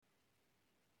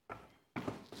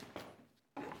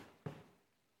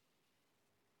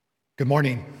Good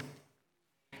morning.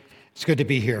 It's good to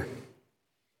be here.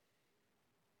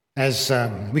 As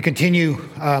we continue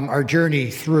our journey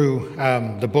through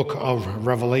the book of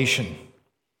Revelation.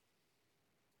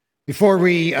 Before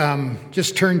we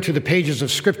just turn to the pages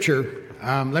of Scripture,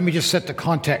 let me just set the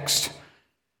context,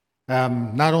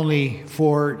 not only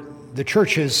for the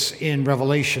churches in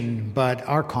Revelation, but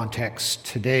our context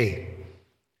today.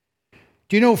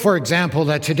 Do you know, for example,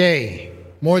 that today,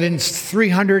 more than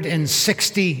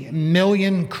 360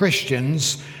 million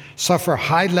Christians suffer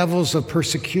high levels of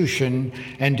persecution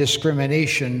and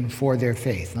discrimination for their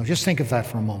faith? Now, just think of that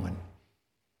for a moment.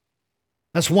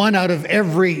 That's 1 out of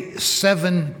every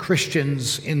 7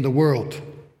 Christians in the world.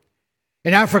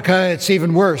 In Africa, it's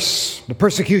even worse. The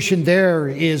persecution there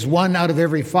is 1 out of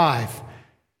every 5.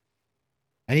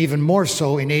 And even more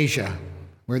so in Asia,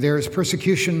 where there is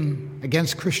persecution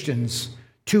against Christians,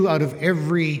 2 out of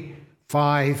every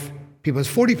 5 people.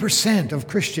 40% of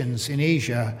Christians in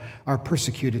Asia are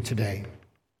persecuted today.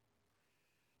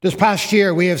 This past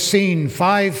year, we have seen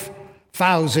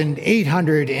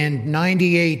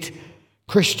 5,898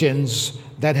 Christians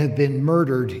that have been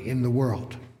murdered in the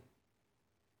world.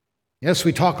 Yes,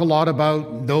 we talk a lot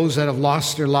about those that have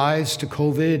lost their lives to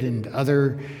COVID and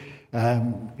other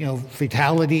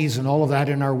fatalities and all of that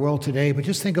in our world today, but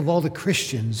just think of all the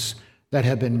Christians that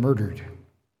have been murdered.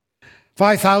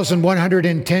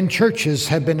 5,110 churches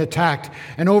have been attacked,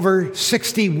 and over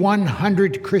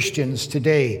 6,100 Christians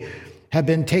today have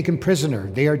been taken prisoner.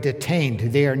 They are detained.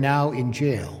 They are now in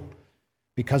jail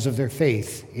because of their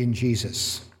faith in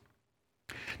Jesus.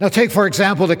 Now take, for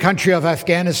example, the country of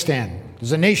Afghanistan.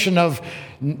 It's a nation of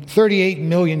 38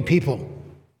 million people.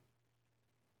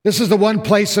 This is the one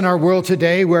place in our world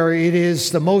today where it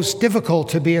is the most difficult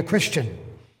to be a Christian.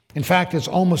 In fact, it's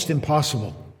almost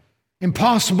impossible.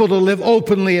 Impossible to live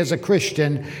openly as a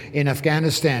Christian in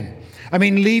Afghanistan. I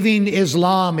mean, leaving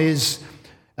Islam is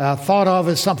thought of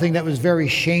as something that was very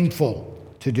shameful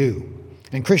to do.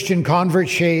 And Christian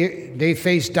converts, they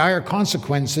face dire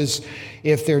consequences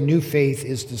if their new faith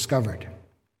is discovered.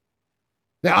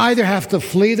 They either have to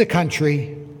flee the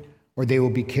country or they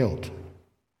will be killed.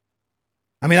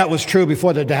 I mean, that was true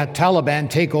before the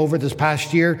Taliban take over this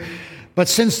past year. But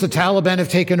since the Taliban have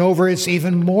taken over, it's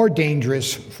even more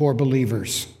dangerous for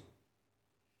believers.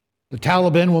 The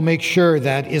Taliban will make sure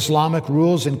that Islamic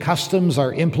rules and customs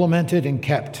are implemented and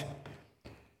kept.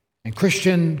 And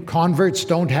Christian converts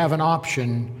don't have an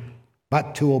option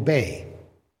but to obey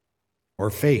or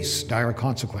face dire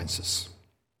consequences.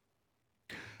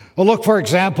 Well, look, for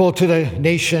example, to the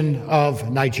nation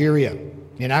of Nigeria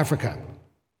in Africa.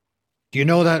 Do you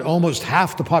know that almost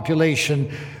half the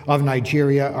population of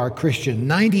Nigeria are Christian?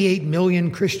 98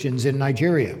 million Christians in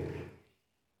Nigeria.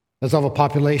 That's of a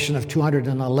population of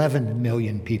 211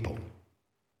 million people.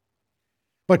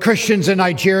 But Christians in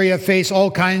Nigeria face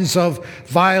all kinds of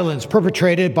violence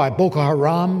perpetrated by Boko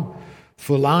Haram,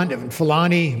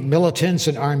 Fulani militants,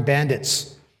 and armed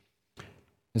bandits.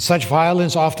 And such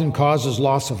violence often causes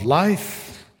loss of life,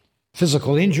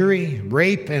 physical injury,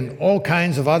 rape, and all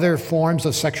kinds of other forms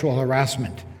of sexual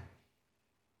harassment,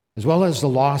 as well as the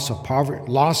loss of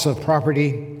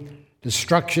property,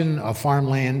 destruction of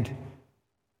farmland.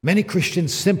 Many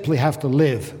Christians simply have to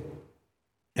live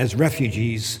as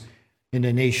refugees in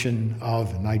the nation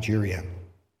of Nigeria.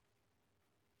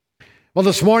 Well,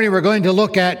 this morning we're going to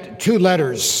look at 2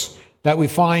 letters that we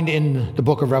find in the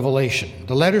book of Revelation,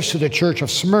 the letters to the church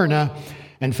of Smyrna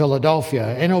and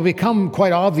Philadelphia. And it'll become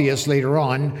quite obvious later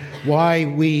on why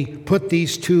we put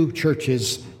these 2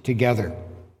 churches together.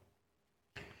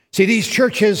 See, these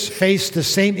churches face the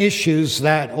same issues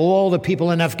that all the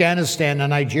people in Afghanistan and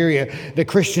Nigeria, the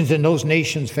Christians in those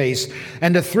nations face,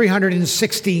 and the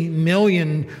 360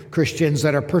 million Christians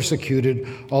that are persecuted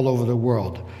all over the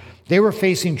world. They were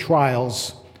facing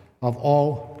trials of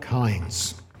all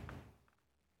kinds.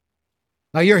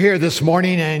 Now, you're here this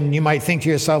morning and you might think to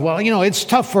yourself, well, it's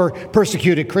tough for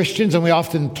persecuted Christians, and we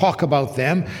often talk about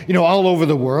them, all over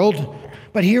the world.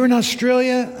 But here in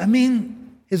Australia,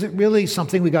 is it really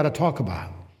something we got to talk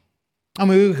about?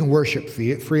 We can worship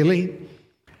freely.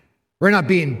 We're not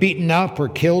being beaten up or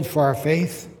killed for our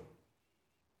faith.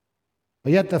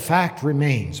 But yet the fact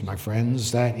remains, my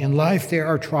friends, that in life there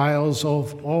are trials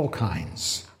of all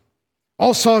kinds.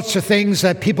 All sorts of things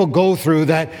that people go through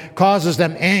that causes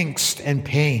them angst and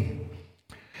pain.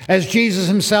 As Jesus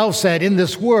himself said, in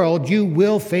this world you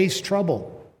will face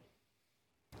trouble.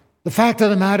 The fact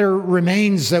of the matter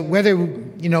remains that whether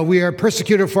we are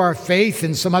persecuted for our faith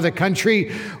in some other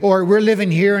country or we're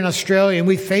living here in Australia and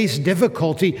we face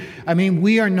difficulty,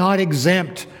 we are not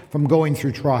exempt from going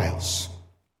through trials.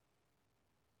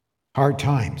 Hard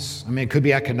times. I mean, it could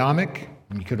be economic.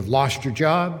 You could have lost your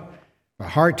job. A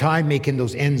hard time making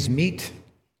those ends meet.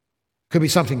 Could be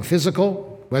something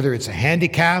physical, whether it's a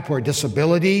handicap or a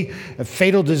disability, a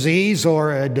fatal disease,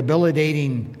 or a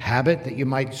debilitating habit that you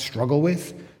might struggle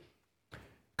with.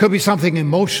 Could be something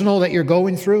emotional that you're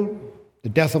going through, the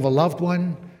death of a loved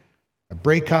one, a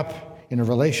breakup in a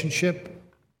relationship,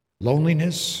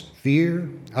 loneliness, fear,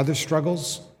 other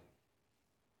struggles.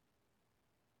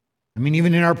 I mean,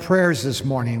 even in our prayers this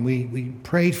morning, we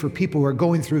prayed for people who are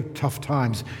going through tough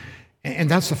times. And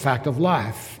that's the fact of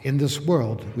life. In this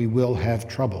world, we will have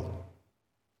trouble.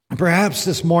 And perhaps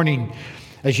this morning,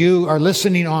 as you are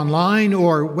listening online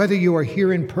or whether you are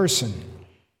here in person,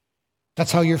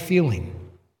 that's how you're feeling.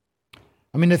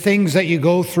 I mean, the things that you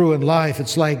go through in life,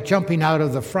 it's like jumping out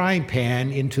of the frying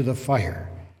pan into the fire.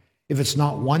 If it's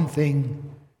not one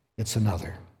thing, it's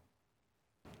another.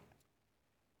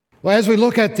 Well, as we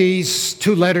look at these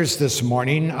two letters this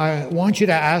morning, I want you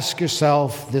to ask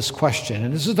yourself this question.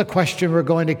 And this is the question we're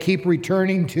going to keep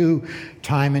returning to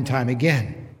time and time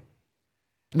again.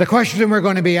 And the question we're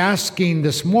going to be asking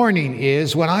this morning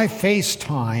is, when I face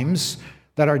times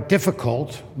that are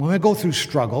difficult, when I go through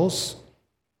struggles,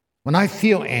 when I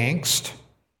feel angst,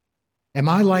 am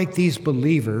I like these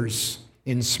believers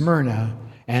in Smyrna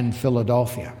and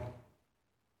Philadelphia?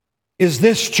 Is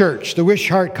this church, the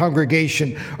Wishart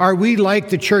congregation, are we like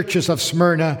the churches of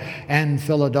Smyrna and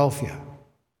Philadelphia?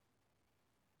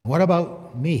 What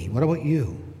about me? What about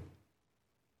you?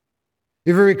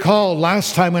 If you recall,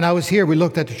 last time when I was here, we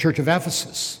looked at the church of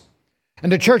Ephesus.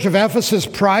 And the church of Ephesus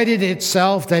prided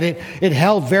itself that it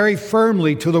held very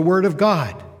firmly to the Word of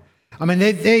God. I mean,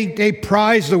 they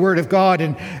prized the Word of God,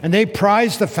 and they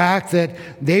prized the fact that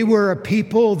they were a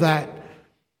people that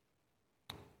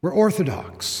were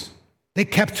orthodox. They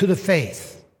kept to the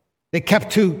faith. They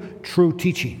kept to true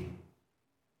teaching.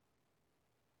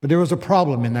 But there was a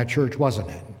problem in that church, wasn't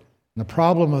it? And the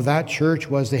problem of that church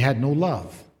was they had no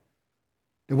love.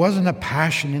 There wasn't a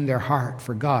passion in their heart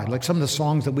for God. Like some of the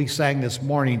songs that we sang this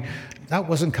morning, that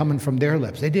wasn't coming from their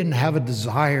lips. They didn't have a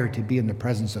desire to be in the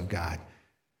presence of God.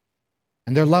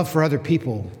 And their love for other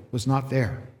people was not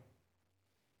there.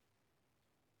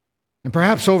 And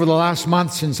perhaps over the last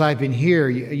month since I've been here,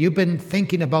 you've been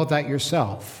thinking about that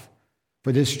yourself,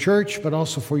 for this church, but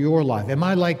also for your life. Am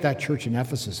I like that church in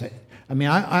Ephesus? I mean,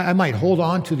 I might hold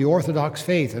on to the Orthodox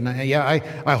faith, and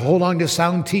I hold on to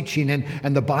sound teaching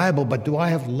and the Bible, but do I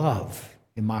have love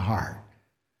in my heart?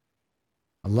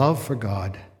 A love for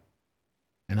God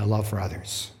and a love for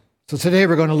others. So today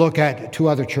we're going to look at two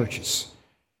other churches,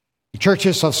 the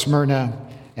churches of Smyrna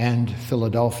and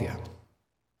Philadelphia.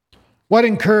 What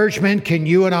encouragement can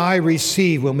you and I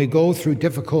receive when we go through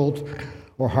difficult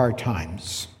or hard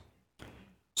times?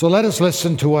 So let us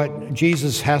listen to what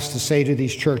Jesus has to say to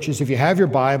these churches. If you have your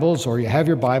Bibles or you have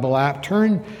your Bible app,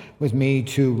 turn with me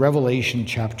to Revelation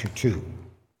chapter 2.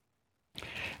 And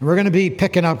we're going to be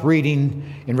picking up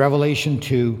reading in Revelation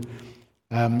 2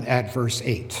 at verse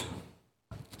 8.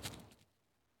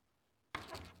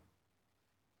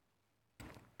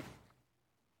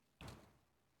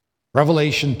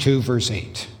 Revelation 2, verse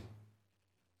 8.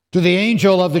 To the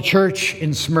angel of the church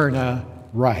in Smyrna,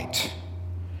 write,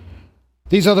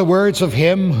 these are the words of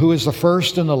him who is the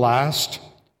first and the last,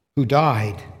 who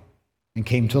died and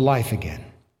came to life again.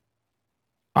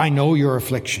 I know your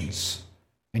afflictions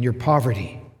and your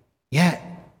poverty, yet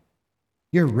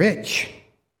you're rich.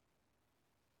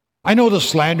 I know the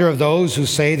slander of those who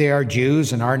say they are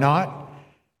Jews and are not,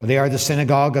 but they are the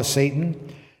synagogue of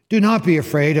Satan. Do not be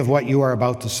afraid of what you are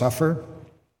about to suffer.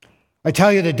 I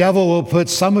tell you, the devil will put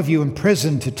some of you in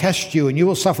prison to test you, and you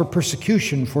will suffer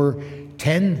persecution for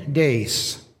 10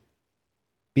 days.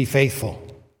 Be faithful,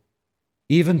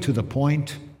 even to the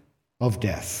point of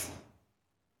death,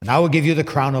 and I will give you the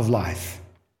crown of life.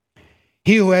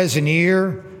 He who has an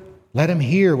ear, let him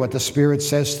hear what the Spirit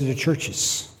says to the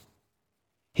churches.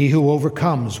 He who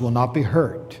overcomes will not be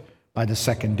hurt by the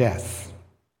second death.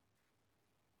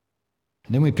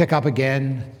 And then we pick up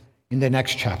again in the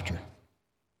next chapter.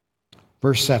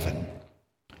 Verse 7.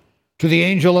 To the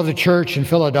angel of the church in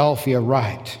Philadelphia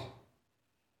write,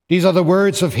 these are the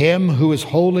words of him who is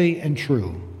holy and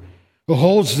true, who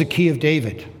holds the key of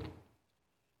David.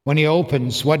 When he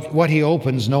opens, what he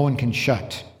opens no one can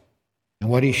shut, and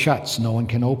what he shuts no one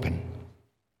can open.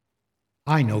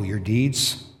 I know your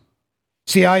deeds.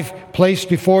 See, I've placed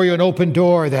before you an open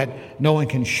door that no one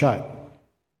can shut.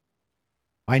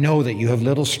 I know that you have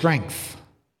little strength,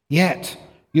 yet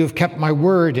you have kept my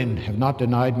word and have not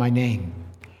denied my name.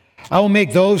 I will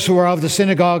make those who are of the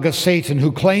synagogue of Satan,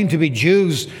 who claim to be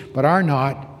Jews but are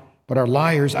not, but are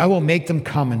liars, I will make them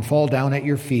come and fall down at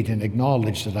your feet and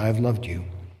acknowledge that I have loved you.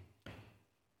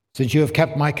 Since you have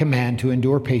kept my command to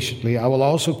endure patiently, I will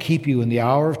also keep you in the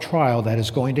hour of trial that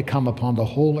is going to come upon the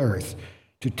whole earth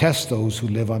to test those who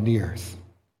live on the earth.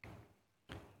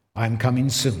 I am coming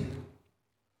soon.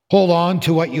 Hold on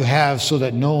to what you have so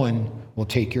that no one will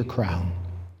take your crown.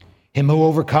 Him who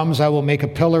overcomes, I will make a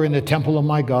pillar in the temple of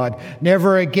my God.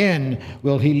 Never again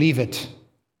will he leave it.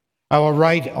 I will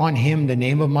write on him the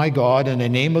name of my God and the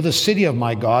name of the city of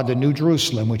my God, the New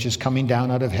Jerusalem, which is coming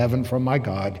down out of heaven from my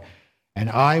God. And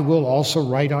I will also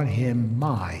write on him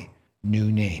my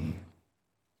new name.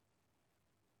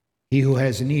 He who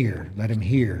has an ear, let him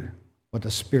hear what the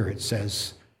Spirit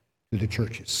says to the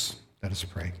churches. Let us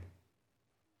pray.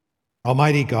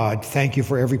 Almighty God, thank you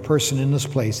for every person in this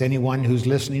place, anyone who's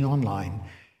listening online.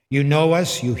 You know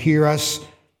us, you hear us,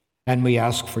 and we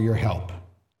ask for your help.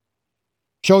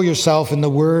 Show yourself in the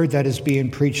word that is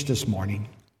being preached this morning.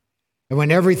 And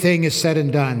when everything is said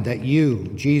and done, that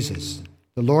you, Jesus,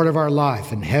 the Lord of our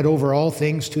life and head over all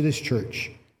things to this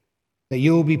church, that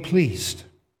you will be pleased,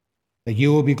 that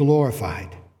you will be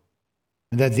glorified,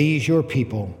 and that these, your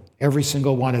people, every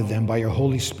single one of them, by your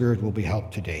Holy Spirit, will be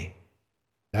helped today.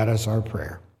 That is our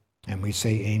prayer. And we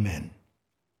say amen.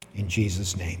 In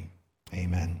Jesus' name,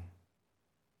 amen.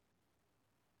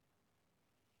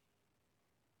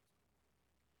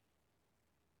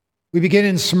 We begin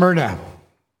in Smyrna.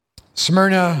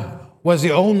 Smyrna was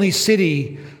the only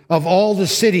city of all the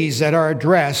cities that are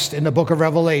addressed in the book of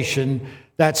Revelation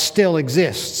that still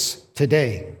exists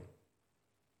today.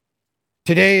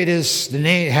 Today it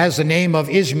has the name of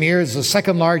Izmir. It's the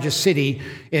second largest city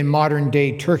in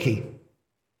modern-day Turkey.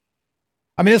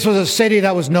 I mean, this was a city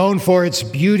that was known for its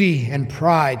beauty and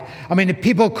pride. I mean, the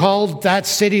people called that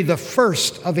city the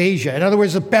first of Asia. In other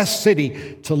words, the best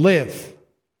city to live.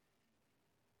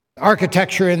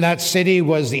 Architecture in that city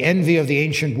was the envy of the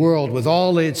ancient world, with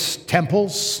all its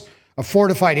temples, a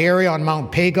fortified area on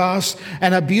Mount Pagos,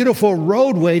 and a beautiful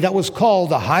roadway that was called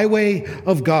the Highway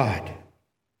of God.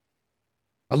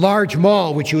 A large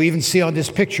mall, which you even see on this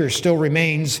picture, still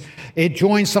remains. It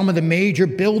joins some of the major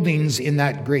buildings in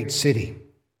that great city.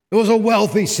 It was a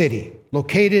wealthy city,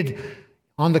 located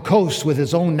on the coast with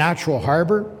its own natural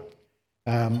harbor.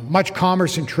 Much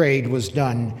commerce and trade was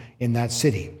done in that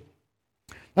city.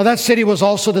 Now, that city was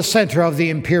also the center of the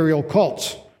imperial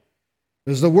cult. It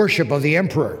was the worship of the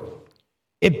emperor.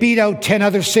 It beat out 10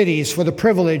 other cities for the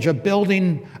privilege of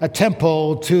building a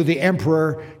temple to the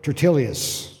emperor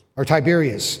Tiberius.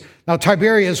 Now,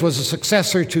 Tiberius was a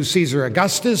successor to Caesar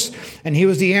Augustus, and he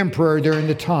was the emperor during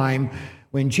the time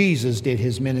when Jesus did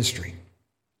his ministry.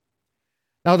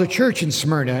 Now, the church in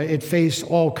Smyrna, it faced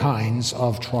all kinds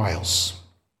of trials.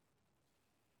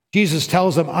 Jesus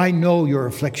tells them, I know your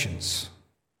afflictions,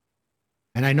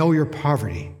 and I know your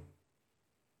poverty.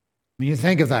 When you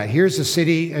think of that, here's a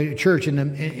city, a church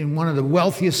in one of the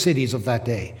wealthiest cities of that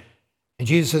day. And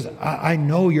Jesus says, I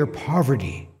know your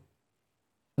poverty.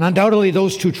 And undoubtedly,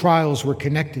 those two trials were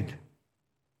connected.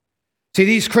 See,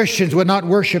 these Christians would not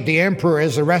worship the emperor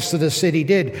as the rest of the city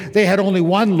did. They had only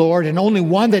one Lord and only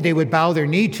one that they would bow their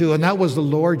knee to, and that was the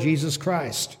Lord Jesus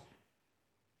Christ.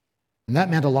 And that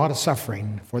meant a lot of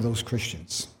suffering for those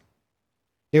Christians.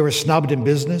 They were snubbed in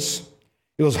business.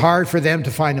 It was hard for them to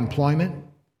find employment.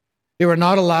 They were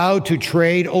not allowed to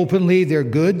trade openly their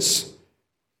goods.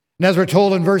 And as we're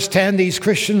told in verse 10, these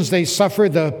Christians, they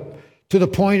suffered to the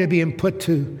point of being put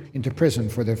into prison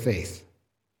for their faith.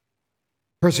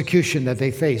 Persecution that they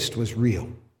faced was real.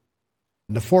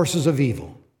 And the forces of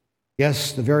evil,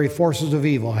 yes, the very forces of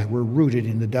evil were rooted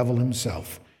in the devil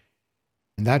himself.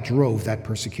 And that drove that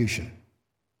persecution.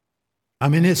 I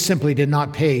mean, it simply did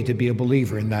not pay to be a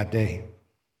believer in that day.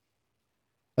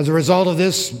 As a result of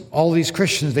this, all these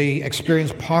Christians, they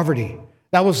experienced poverty.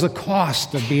 That was the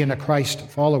cost of being a Christ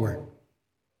follower.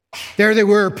 There they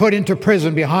were, put into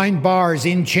prison, behind bars,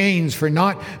 in chains, for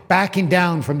not backing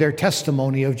down from their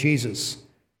testimony of Jesus.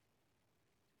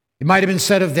 It might have been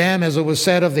said of them, as it was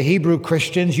said of the Hebrew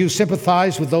Christians, you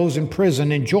sympathized with those in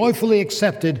prison and joyfully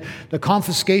accepted the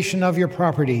confiscation of your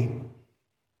property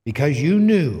because you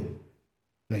knew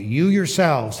that you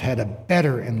yourselves had a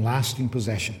better and lasting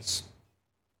possessions.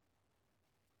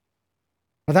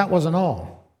 But that wasn't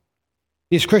all.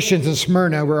 These Christians in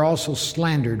Smyrna were also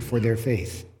slandered for their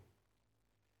faith.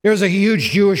 There was a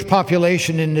huge Jewish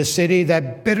population in this city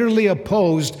that bitterly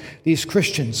opposed these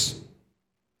Christians.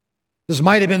 This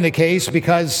might have been the case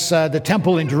because the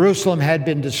temple in Jerusalem had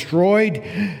been destroyed,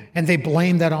 and they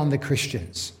blamed that on the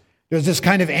Christians. There's this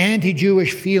kind of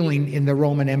anti-Jewish feeling in the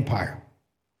Roman Empire.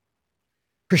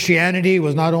 Christianity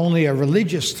was not only a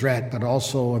religious threat, but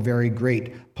also a very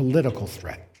great political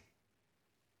threat.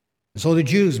 And so the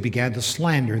Jews began to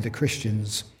slander the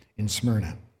Christians in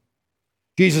Smyrna.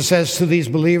 Jesus says to these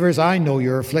believers, I know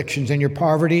your afflictions and your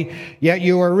poverty, yet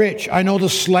you are rich. I know the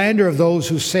slander of those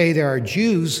who say they are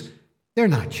Jews. They're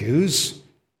not Jews.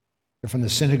 They're from the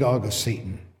synagogue of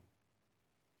Satan.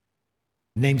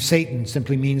 The name Satan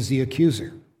simply means the accuser.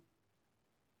 It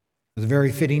was a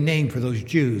very fitting name for those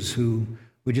Jews who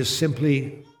would just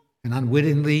simply and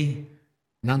unwittingly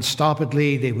and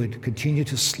unstoppably, they would continue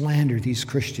to slander these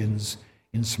Christians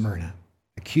in Smyrna,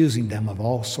 accusing them of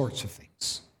all sorts of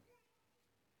things.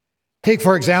 Take,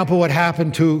 for example, what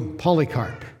happened to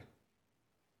Polycarp.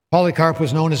 Polycarp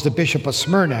was known as the Bishop of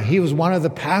Smyrna. He was one of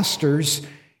the pastors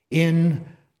in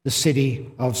the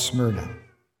city of Smyrna.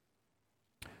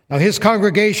 Now, his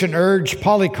congregation urged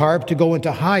Polycarp to go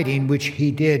into hiding, which he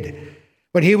did.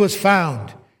 But he was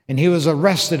found, and he was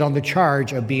arrested on the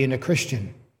charge of being a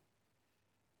Christian.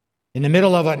 In the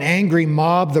middle of an angry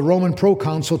mob, the Roman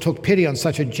proconsul took pity on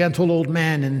such a gentle old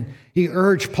man, and he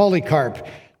urged Polycarp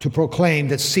to proclaim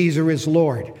that Caesar is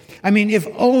Lord. I mean, if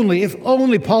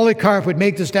only Polycarp would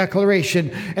make this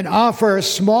declaration and offer a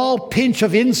small pinch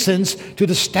of incense to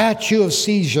the statue of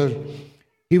Caesar,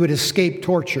 he would escape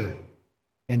torture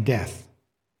and death.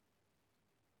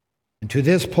 And to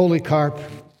this Polycarp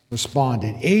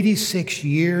responded, 86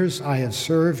 years I have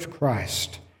served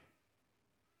Christ,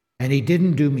 and he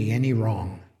didn't do me any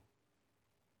wrong.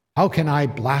 How can I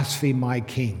blaspheme my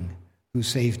king who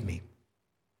saved me?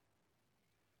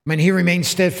 I mean, he remained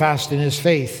steadfast in his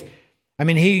faith. I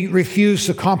mean, he refused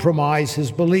to compromise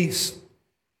his beliefs.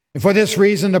 And for this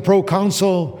reason, the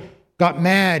proconsul got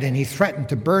mad and he threatened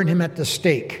to burn him at the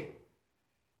stake.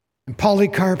 And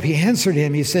Polycarp, he answered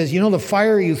him. He says, the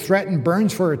fire you threaten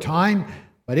burns for a time,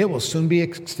 but it will soon be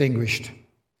extinguished.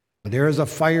 But there is a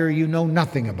fire you know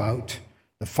nothing about,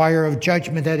 the fire of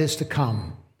judgment that is to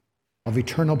come, of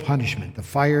eternal punishment, the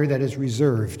fire that is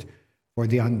reserved for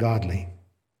the ungodly.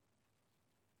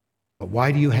 But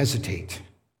why do you hesitate?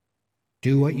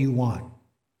 Do what you want.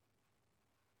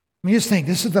 I mean, just think,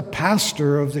 this is the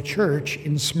pastor of the church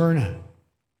in Smyrna.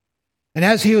 And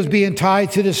as he was being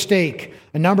tied to the stake,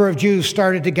 a number of Jews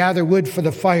started to gather wood for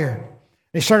the fire.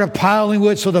 They started piling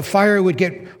wood so the fire would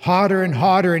get hotter and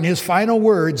hotter, and his final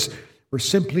words were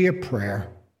simply a prayer.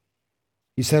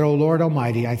 He said, O Lord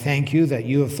Almighty, I thank you that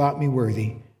you have thought me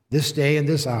worthy this day and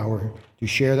this hour to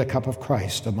share the cup of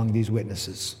Christ among these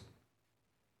witnesses.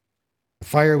 The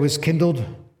fire was kindled,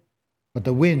 but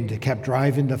the wind kept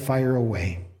driving the fire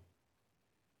away.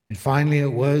 And finally,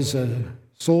 it was a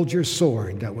soldier's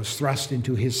sword that was thrust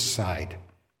into his side.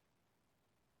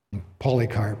 And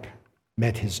Polycarp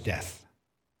met his death.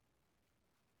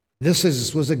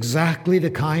 This was exactly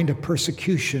the kind of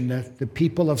persecution that the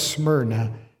people of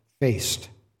Smyrna faced.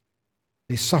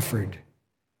 They suffered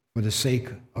for the sake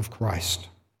of Christ.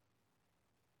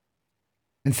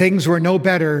 And things were no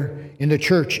better in the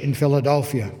church in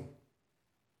Philadelphia.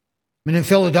 And in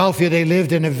Philadelphia, they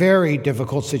lived in a very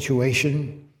difficult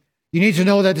situation. You need to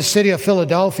know that the city of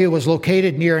Philadelphia was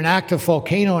located near an active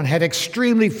volcano and had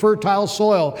extremely fertile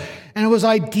soil, and it was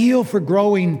ideal for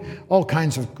growing all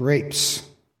kinds of grapes.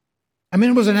 I mean,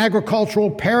 it was an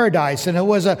agricultural paradise, and it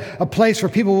was a place where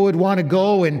people would want to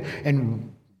go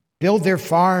and build their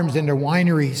farms and their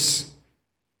wineries.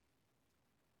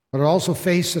 But it also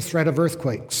faced the threat of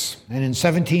earthquakes. And in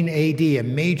 17 AD, a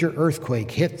major earthquake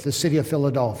hit the city of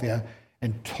Philadelphia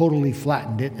and totally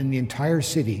flattened it, and the entire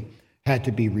city had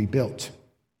to be rebuilt.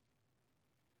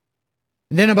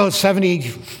 And then about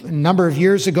a number of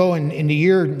years ago, in the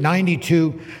year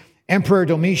 92, Emperor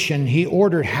Domitian, he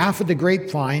ordered half of the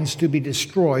grapevines to be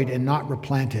destroyed and not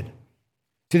replanted.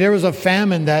 See, there was a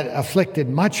famine that afflicted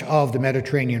much of the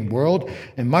Mediterranean world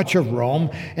and much of Rome,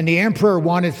 and the emperor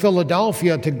wanted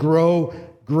Philadelphia to grow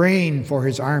grain for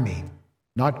his army,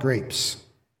 not grapes.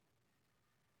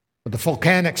 But the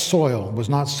volcanic soil was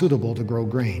not suitable to grow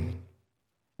grain,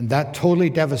 and that totally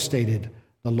devastated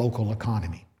the local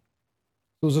economy.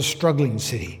 It was a struggling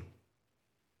city.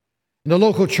 And the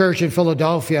local church in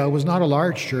Philadelphia was not a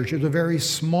large church, it was a very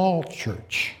small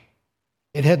church.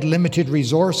 It had limited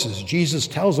resources. Jesus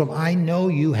tells them, I know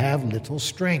you have little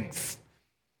strength.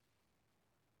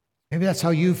 Maybe that's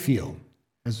how you feel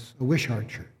as a Wishart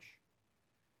church.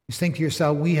 You think to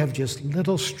yourself, we have just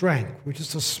little strength. We're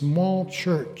just a small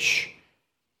church.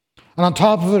 And on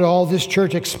top of it all, this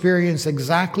church experienced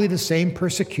exactly the same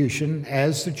persecution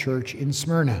as the church in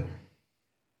Smyrna.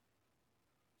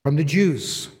 From the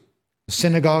Jews, the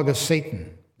synagogue of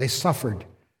Satan, they suffered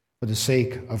for the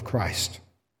sake of Christ.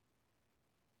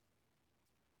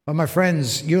 But my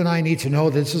friends, you and I need to know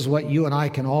this is what you and I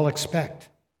can all expect.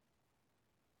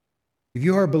 If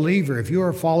you are a believer, if you are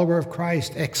a follower of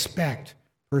Christ, expect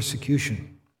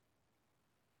persecution.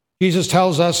 Jesus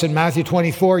tells us in Matthew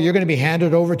 24, you're going to be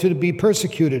handed over to be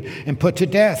persecuted and put to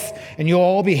death, and you'll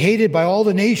all be hated by all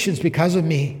the nations because of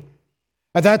me.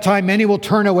 At that time, many will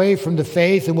turn away from the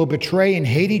faith and will betray and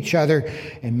hate each other,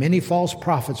 and many false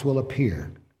prophets will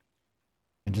appear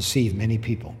and deceive many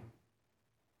people.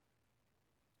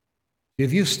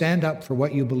 If you stand up for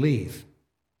what you believe,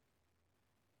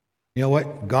 you know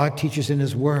what God teaches in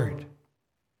His Word,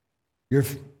 your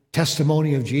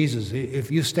testimony of Jesus,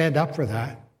 if you stand up for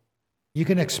that, you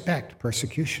can expect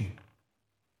persecution.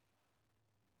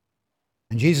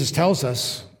 And Jesus tells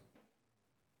us,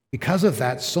 because of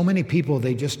that, so many people,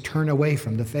 they just turn away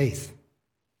from the faith.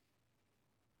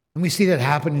 And we see that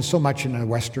happening so much in the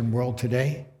Western world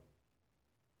today.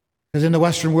 Because in the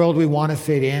Western world, we want to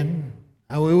fit in.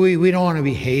 We don't want to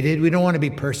be hated. We don't want to be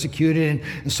persecuted.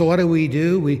 And so what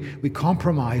do? We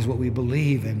compromise what we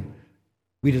believe, and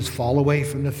we just fall away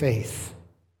from the faith.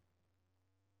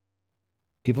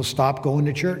 People stop going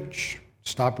to church,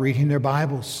 stop reading their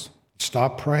Bibles,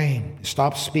 stop praying,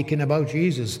 stop speaking about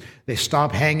Jesus. They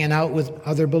stop hanging out with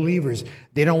other believers.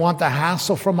 They don't want the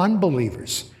hassle from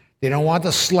unbelievers. They don't want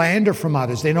the slander from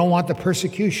others. They don't want the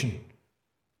persecution.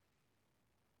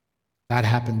 That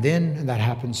happened then, and that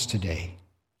happens today.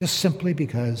 Just simply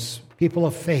because people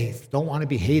of faith don't want to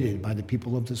be hated by the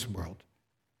people of this world.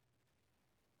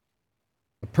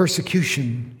 The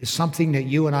persecution is something that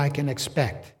you and I can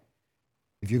expect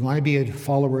if you're going to be a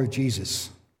follower of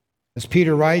Jesus. As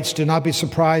Peter writes, do not be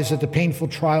surprised at the painful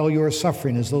trial you are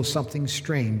suffering as though something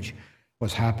strange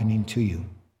was happening to you.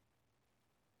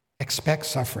 Expect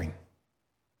suffering.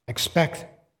 Expect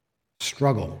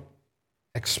struggle.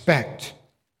 Expect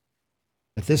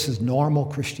that this is normal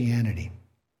Christianity.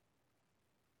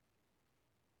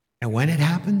 And when it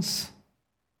happens,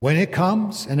 when it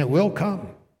comes, and it will come,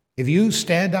 if you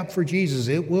stand up for Jesus,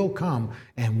 it will come.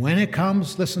 And when it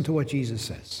comes, listen to what Jesus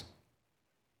says.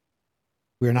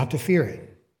 We are not to fear it.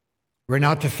 We're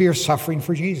not to fear suffering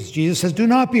for Jesus. Jesus says, do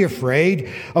not be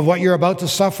afraid of what you're about to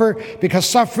suffer, because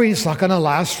suffering is not going to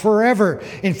last forever.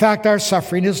 In fact, our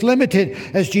suffering is limited.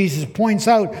 As Jesus points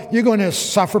out, you're going to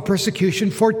suffer persecution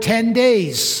for 10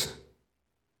 days.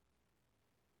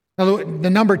 Now, the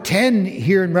number 10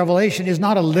 here in Revelation is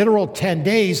not a literal 10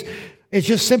 days. It's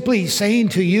just simply saying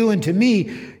to you and to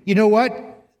me, you know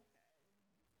what?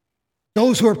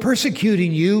 Those who are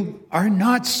persecuting you are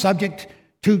not subject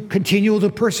to continue to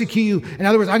persecute you. In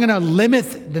other words, I'm going to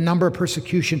limit the number of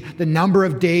persecution, the number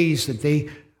of days that they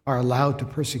are allowed to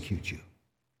persecute you.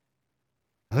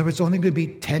 In other words, it's only going to be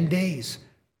 10 days.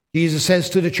 Jesus says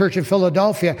to the church in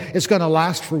Philadelphia, it's going to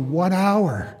last for 1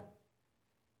 hour.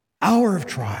 Hour of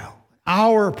trial,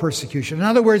 hour of persecution. In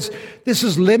other words, this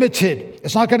is limited.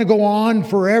 It's not going to go on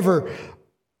forever.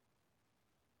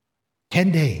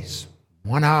 10 days,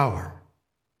 1 hour.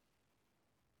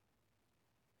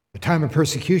 The time of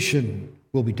persecution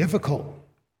will be difficult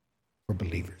for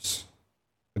believers.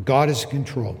 But God is in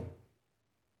control.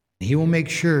 He will make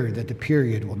sure that the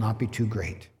period will not be too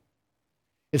great.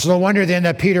 It's no wonder then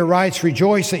that Peter writes,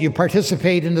 rejoice that you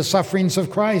participate in the sufferings of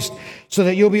Christ, so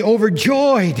that you'll be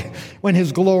overjoyed when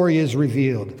his glory is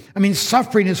revealed. I mean,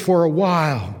 suffering is for a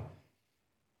while,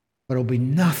 but it'll be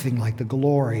nothing like the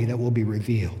glory that will be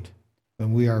revealed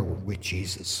when we are with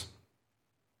Jesus.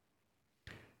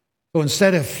 So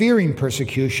instead of fearing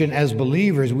persecution, as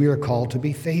believers, we are called to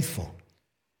be faithful,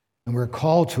 and we're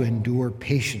called to endure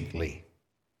patiently.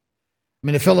 I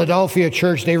mean, the Philadelphia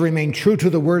church, they remain true to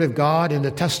the Word of God and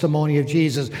the testimony of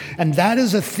Jesus. And that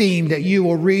is a theme that you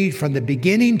will read from the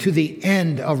beginning to the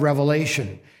end of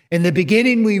Revelation. In the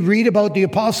beginning, we read about the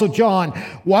Apostle John.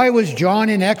 Why was John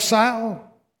in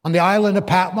exile on the island of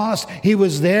Patmos? He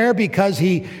was there because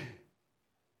he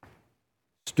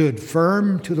stood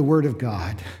firm to the Word of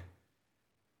God.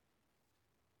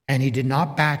 And he did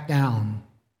not back down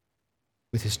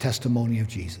with his testimony of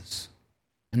Jesus.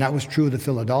 And that was true of the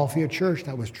Philadelphia church.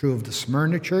 That was true of the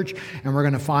Smyrna church. And we're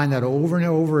going to find that over and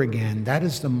over again. That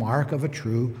is the mark of a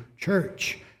true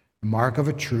church, the mark of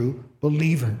a true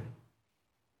believer.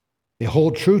 They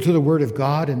hold true to the Word of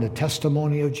God and the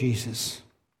testimony of Jesus.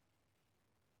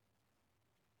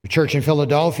 The church in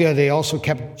Philadelphia, they also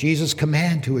kept Jesus'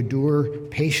 command to endure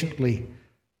patiently.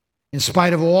 In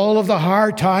spite of all of the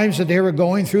hard times that they were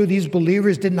going through, these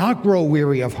believers did not grow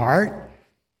weary of heart.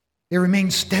 They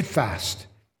remained steadfast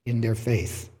in their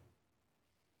faith.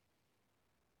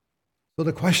 So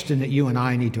the question that you and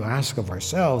I need to ask of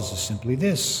ourselves is simply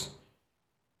this: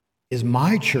 is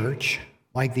my church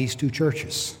like these two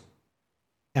churches?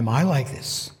 Am I like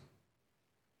this?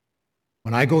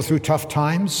 When I go through tough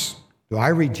times, do I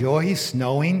rejoice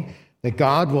knowing that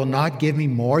God will not give me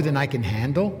more than I can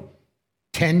handle?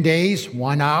 10 days,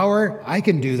 1 hour, I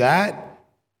can do that.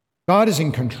 God is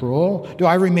in control. Do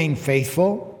I remain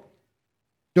faithful?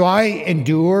 Do I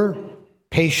endure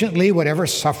patiently whatever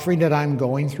suffering that I'm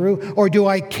going through? Or do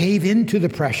I cave into the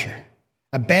pressure,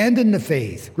 abandon the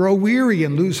faith, grow weary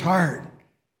and lose heart?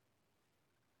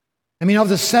 I mean, of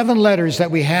the 7 letters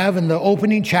that we have in the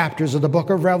opening chapters of the book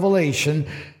of Revelation,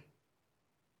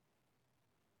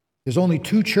 there's only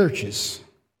 2 churches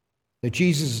that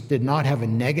Jesus did not have a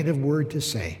negative word to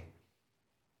say.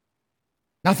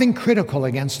 Nothing critical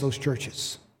against those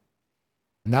churches.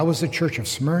 And that was the church of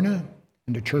Smyrna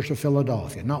and the church of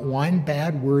Philadelphia. Not one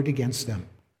bad word against them.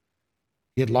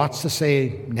 He had lots to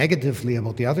say negatively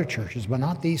about the other churches, but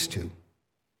not these 2. Is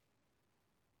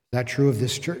that true of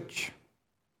this church?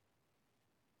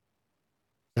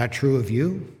 Is that true of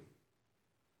you?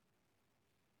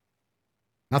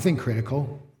 Nothing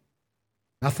critical,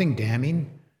 nothing damning,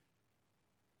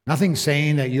 nothing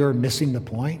saying that you're missing the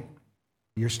point.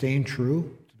 You're staying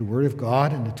true to the Word of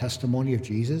God and the testimony of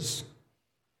Jesus.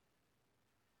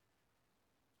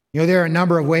 You know, there are a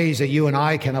number of ways that you and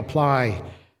I can apply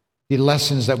the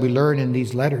lessons that we learn in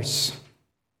these letters.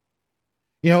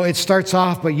 You know, it starts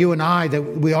off by you and I that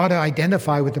we ought to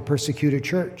identify with the persecuted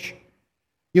church.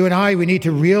 You and I, we need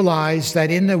to realize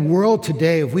that in the world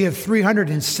today, if we have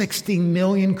 360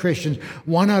 million Christians,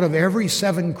 1 out of every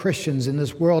 7 Christians in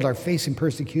this world are facing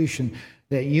persecution,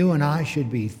 that you and I should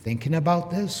be thinking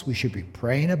about this. We should be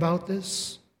praying about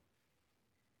this.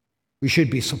 We should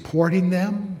be supporting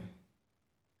them.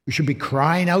 We should be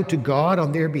crying out to God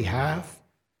on their behalf.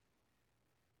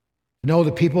 Know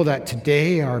the people that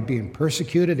today are being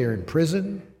persecuted, they're in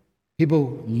prison,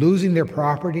 people losing their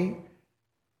property,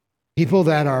 people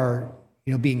that are,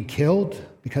 being killed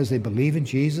because they believe in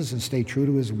Jesus and stay true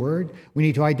to his word. We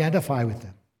need to identify with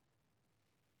them.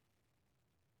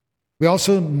 We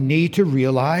also need to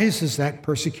realize is that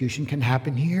persecution can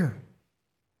happen here.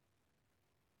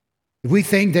 If we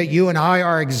think that you and I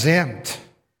are exempt,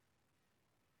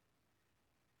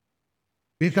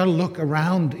 we've got to look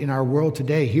around in our world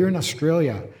today, here in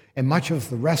Australia and much of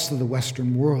the rest of the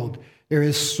Western world. There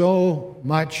is so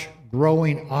much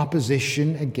growing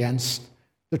opposition against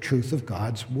the truth of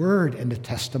God's word and the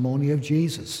testimony of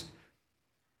Jesus.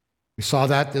 We saw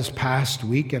that this past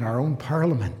week in our own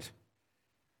parliament,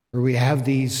 where we have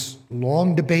these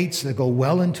long debates that go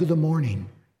well into the morning.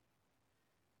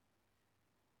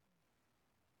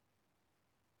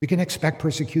 We can expect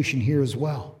persecution here as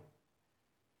well.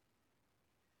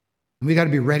 And we got to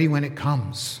be ready when it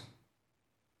comes.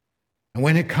 And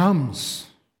when it comes,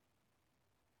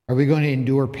 are we going to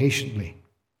endure patiently?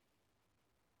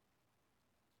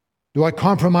 Do I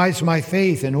compromise my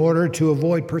faith in order to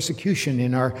avoid persecution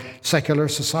in our secular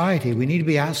society? We need to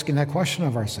be asking that question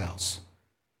of ourselves.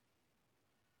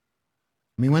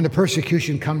 I mean, when the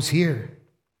persecution comes here,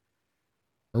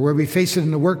 or where we face it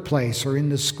in the workplace, or in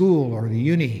the school, or the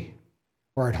uni,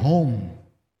 or at home,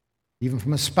 even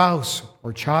from a spouse,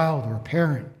 or child, or a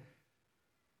parent,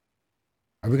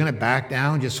 are we going to back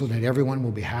down just so that everyone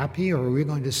will be happy, or are we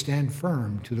going to stand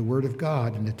firm to the Word of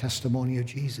God and the testimony of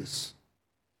Jesus?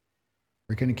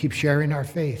 We're going to keep sharing our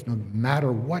faith no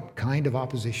matter what kind of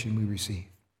opposition we receive.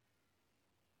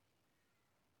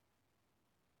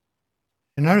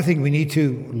 Another thing we need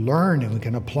to learn, and we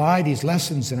can apply these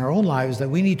lessons in our own lives, that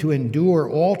we need to endure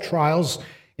all trials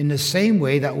in the same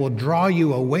way that will draw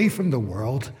you away from the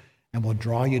world and will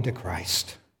draw you to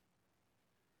Christ.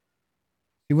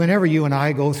 Whenever you and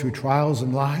I go through trials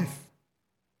in life,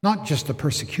 not just the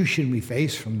persecution we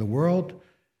face from the world,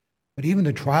 but even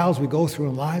the trials we go through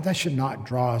in life, that should not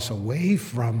draw us away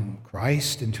from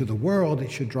Christ and to the world. It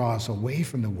should draw us away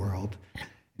from the world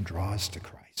and draw us to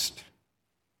Christ.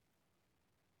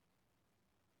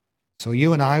 So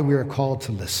you and I, we are called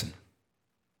to listen.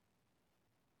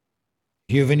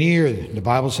 If you have an ear, the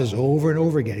Bible says over and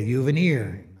over again, if you have an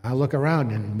ear, I look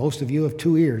around and most of you have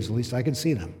 2 ears, at least I can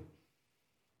see them.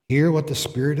 Hear what the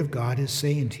Spirit of God is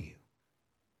saying to you,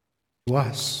 to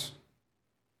us.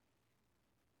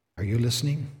 Are you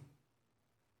listening?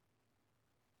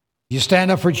 You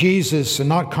stand up for Jesus and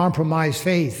not compromise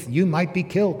faith, you might be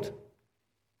killed.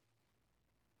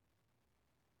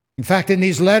 In fact, in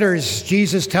these letters,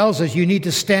 Jesus tells us you need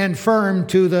to stand firm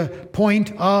to the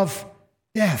point of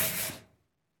death.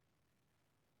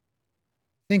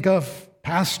 Think of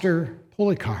Pastor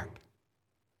Polycarp,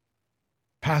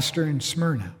 pastor in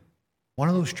Smyrna, one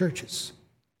of those churches.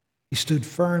 He stood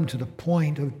firm to the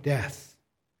point of death.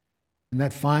 And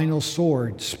that final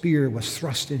sword, spear, was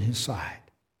thrust in his side.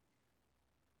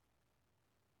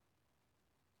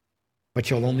 but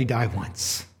you'll only die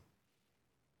once.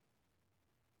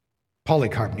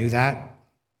 Polycarp knew that.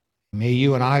 May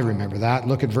you and I remember that.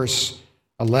 Look at verse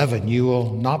 11. You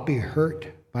will not be hurt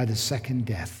by the second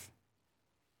death.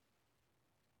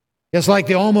 It's like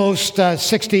the almost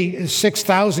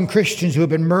 66,000 Christians who have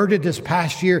been murdered this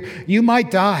past year. You might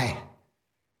die.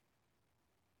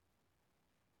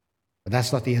 But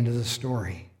that's not the end of the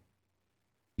story.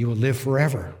 You will live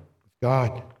forever with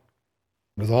God,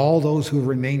 with all those who have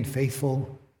remained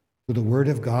faithful to the Word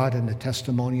of God and the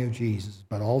testimony of Jesus.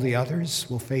 But all the others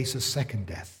will face a second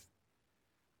death,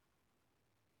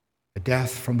 a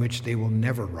death from which they will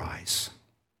never rise.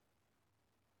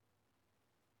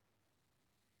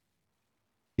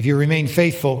 If you remain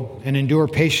faithful and endure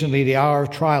patiently the hour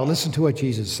of trial, listen to what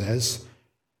Jesus says.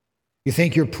 You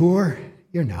think you're poor?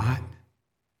 You're not.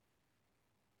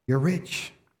 You're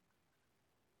rich.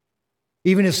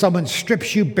 Even if someone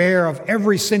strips you bare of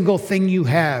every single thing you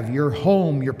have, your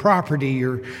home, your property,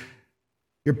 your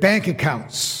bank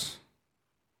accounts,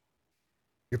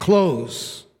 your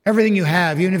clothes, everything you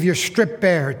have, even if you're stripped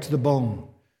bare to the bone,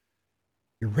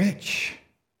 you're rich.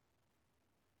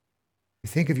 You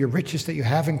think of your riches that you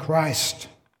have in Christ.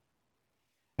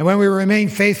 And when we remain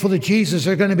faithful to Jesus,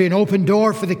 there's going to be an open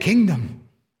door for the kingdom.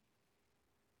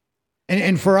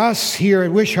 And for us here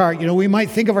at Wishart, we might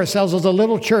think of ourselves as a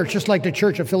little church, just like the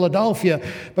Church of Philadelphia.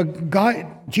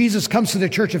 But Jesus comes to the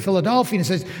Church of Philadelphia and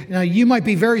says, you might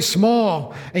be very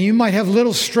small and you might have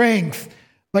little strength.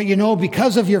 But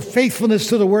because of your faithfulness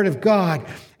to the Word of God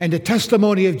and the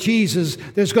testimony of Jesus,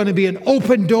 there's going to be an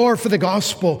open door for the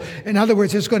gospel. In other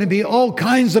words, there's going to be all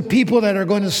kinds of people that are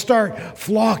going to start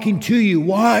flocking to you.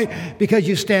 Why? Because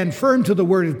you stand firm to the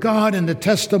Word of God and the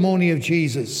testimony of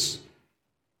Jesus.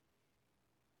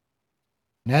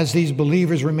 And as these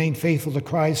believers remain faithful to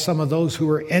Christ, some of those who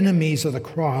were enemies of the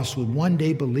cross would one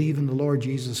day believe in the Lord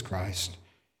Jesus Christ.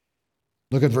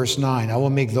 Look at verse 9. I will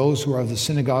make those who are of the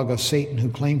synagogue of Satan, who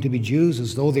claim to be Jews,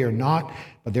 as though they are not,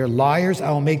 but they're liars.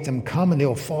 I will make them come, and they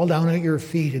will fall down at your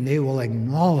feet, and they will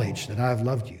acknowledge that I have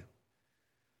loved you.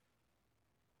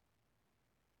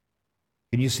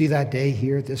 Can you see that day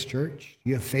here at this church? Do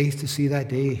you have faith to see that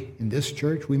day in this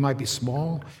church? We might be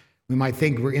small. We might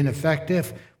think we're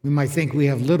ineffective. We might think we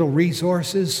have little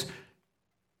resources.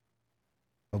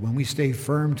 But when we stay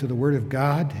firm to the Word of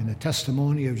God and the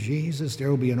testimony of Jesus, there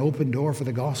will be an open door for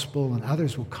the gospel, and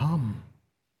others will come.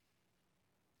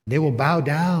 They will bow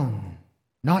down,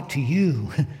 not to you,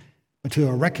 but to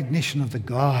a recognition of the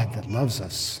God that loves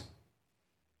us.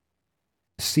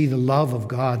 See the love of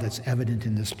God that's evident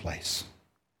in this place.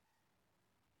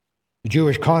 The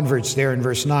Jewish converts there in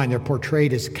verse 9, they're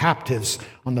portrayed as captives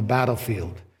on the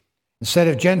battlefield. Instead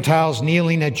of Gentiles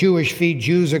kneeling at Jewish feet,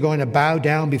 Jews are going to bow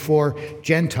down before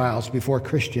Gentiles, before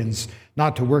Christians,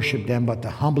 not to worship them, but to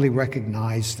humbly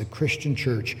recognize the Christian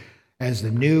church as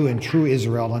the new and true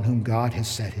Israel on whom God has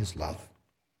set his love.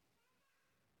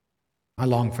 I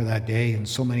long for that day, and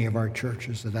so many of our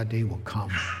churches, that day will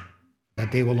come.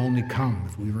 That day will only come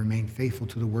if we remain faithful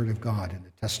to the Word of God and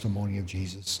the testimony of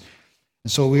Jesus.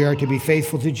 And so we are to be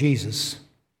faithful to Jesus.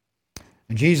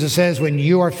 And Jesus says, when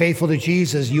you are faithful to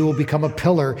Jesus, you will become a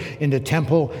pillar in the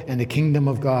temple and the kingdom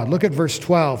of God. Look at verse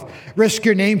 12. Risk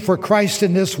your name for Christ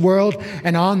in this world,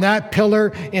 and on that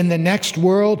pillar in the next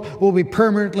world will be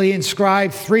permanently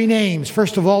inscribed 3 names.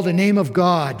 First of all, the name of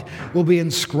God will be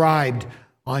inscribed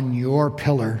on your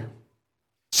pillar.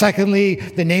 Secondly,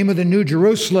 the name of the New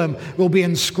Jerusalem will be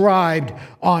inscribed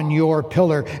on your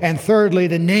pillar. And thirdly,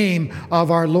 the name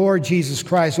of our Lord Jesus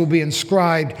Christ will be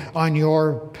inscribed on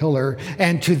your pillar.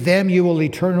 And to them you will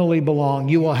eternally belong.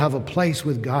 You will have a place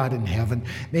with God in heaven.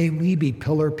 May we be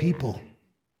pillar people,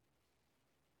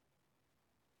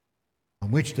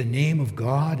 on which the name of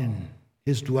God and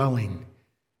his dwelling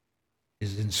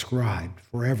is inscribed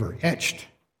forever, etched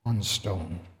on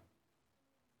stone.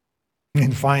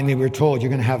 And finally, we're told you're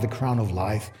going to have the crown of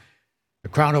life. The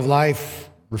crown of life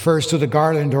refers to the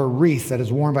garland or wreath that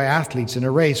is worn by athletes in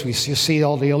a race. We see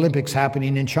all the Olympics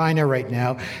happening in China right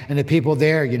now, and the people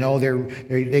there,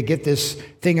 they get this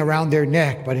thing around their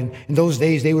neck. But in those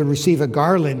days, they would receive a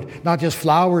garland, not just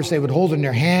flowers they would hold in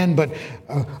their hand, but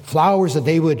flowers that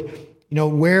they would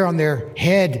wear on their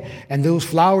head, and those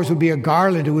flowers would be a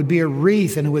garland, it would be a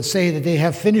wreath, and it would say that they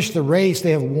have finished the race,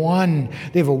 they have won,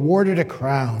 they've awarded a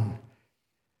crown.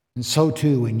 And so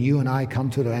too, when you and I come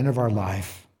to the end of our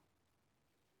life,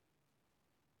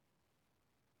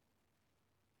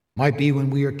 might be when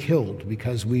we are killed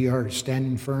because we are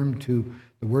standing firm to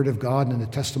the Word of God and the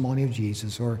testimony of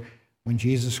Jesus, or when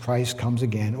Jesus Christ comes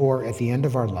again, or at the end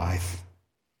of our life,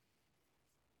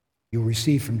 you'll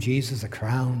receive from Jesus a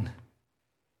crown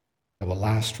that will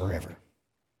last forever.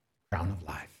 crown of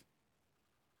life.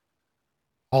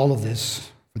 All of this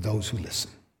for those who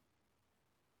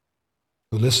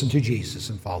listen to Jesus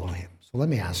and follow him. So let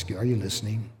me ask you, are you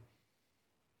listening?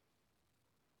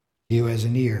 He who has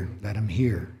an ear, let him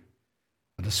hear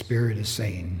what the Spirit is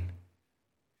saying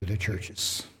to the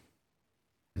churches.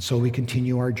 And so we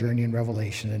continue our journey in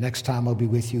Revelation. The next time I'll be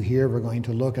with you here, we're going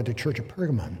to look at the church of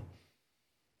Pergamon.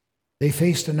 They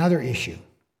faced another issue.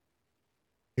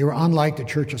 They were unlike the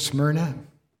church of Smyrna,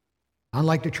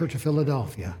 unlike the church of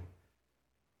Philadelphia.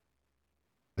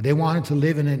 But they wanted to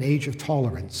live in an age of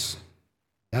tolerance.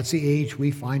 That's the age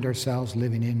we find ourselves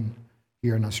living in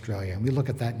here in Australia. And we look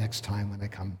at that next time when I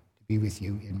come to be with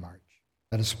you in March.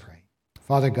 Let us pray.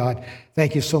 Father God,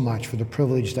 thank you so much for the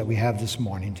privilege that we have this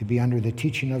morning to be under the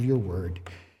teaching of your word.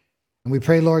 And we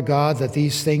pray, Lord God, that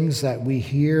these things that we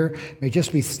hear may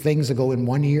just be things that go in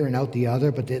one ear and out the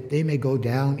other, but that they may go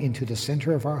down into the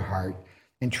center of our heart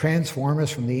and transform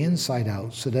us from the inside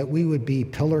out so that we would be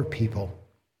pillar people,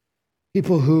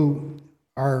 people who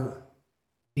are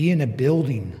in a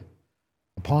building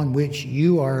upon which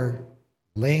you are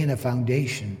laying a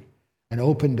foundation, an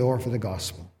open door for the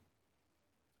gospel.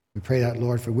 We pray that,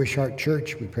 Lord, for Wishart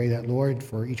Church. We pray that, Lord,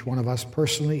 for each one of us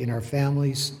personally, in our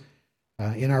families,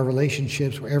 in our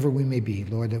relationships, wherever we may be,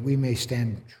 Lord, that we may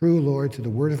stand true, Lord, to the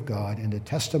word of God and the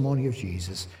testimony of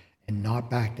Jesus and not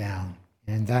back down.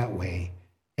 And in that way,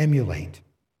 emulate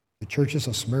the churches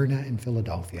of Smyrna and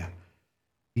Philadelphia,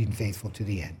 being faithful to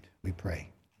the end. We pray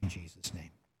in Jesus' name.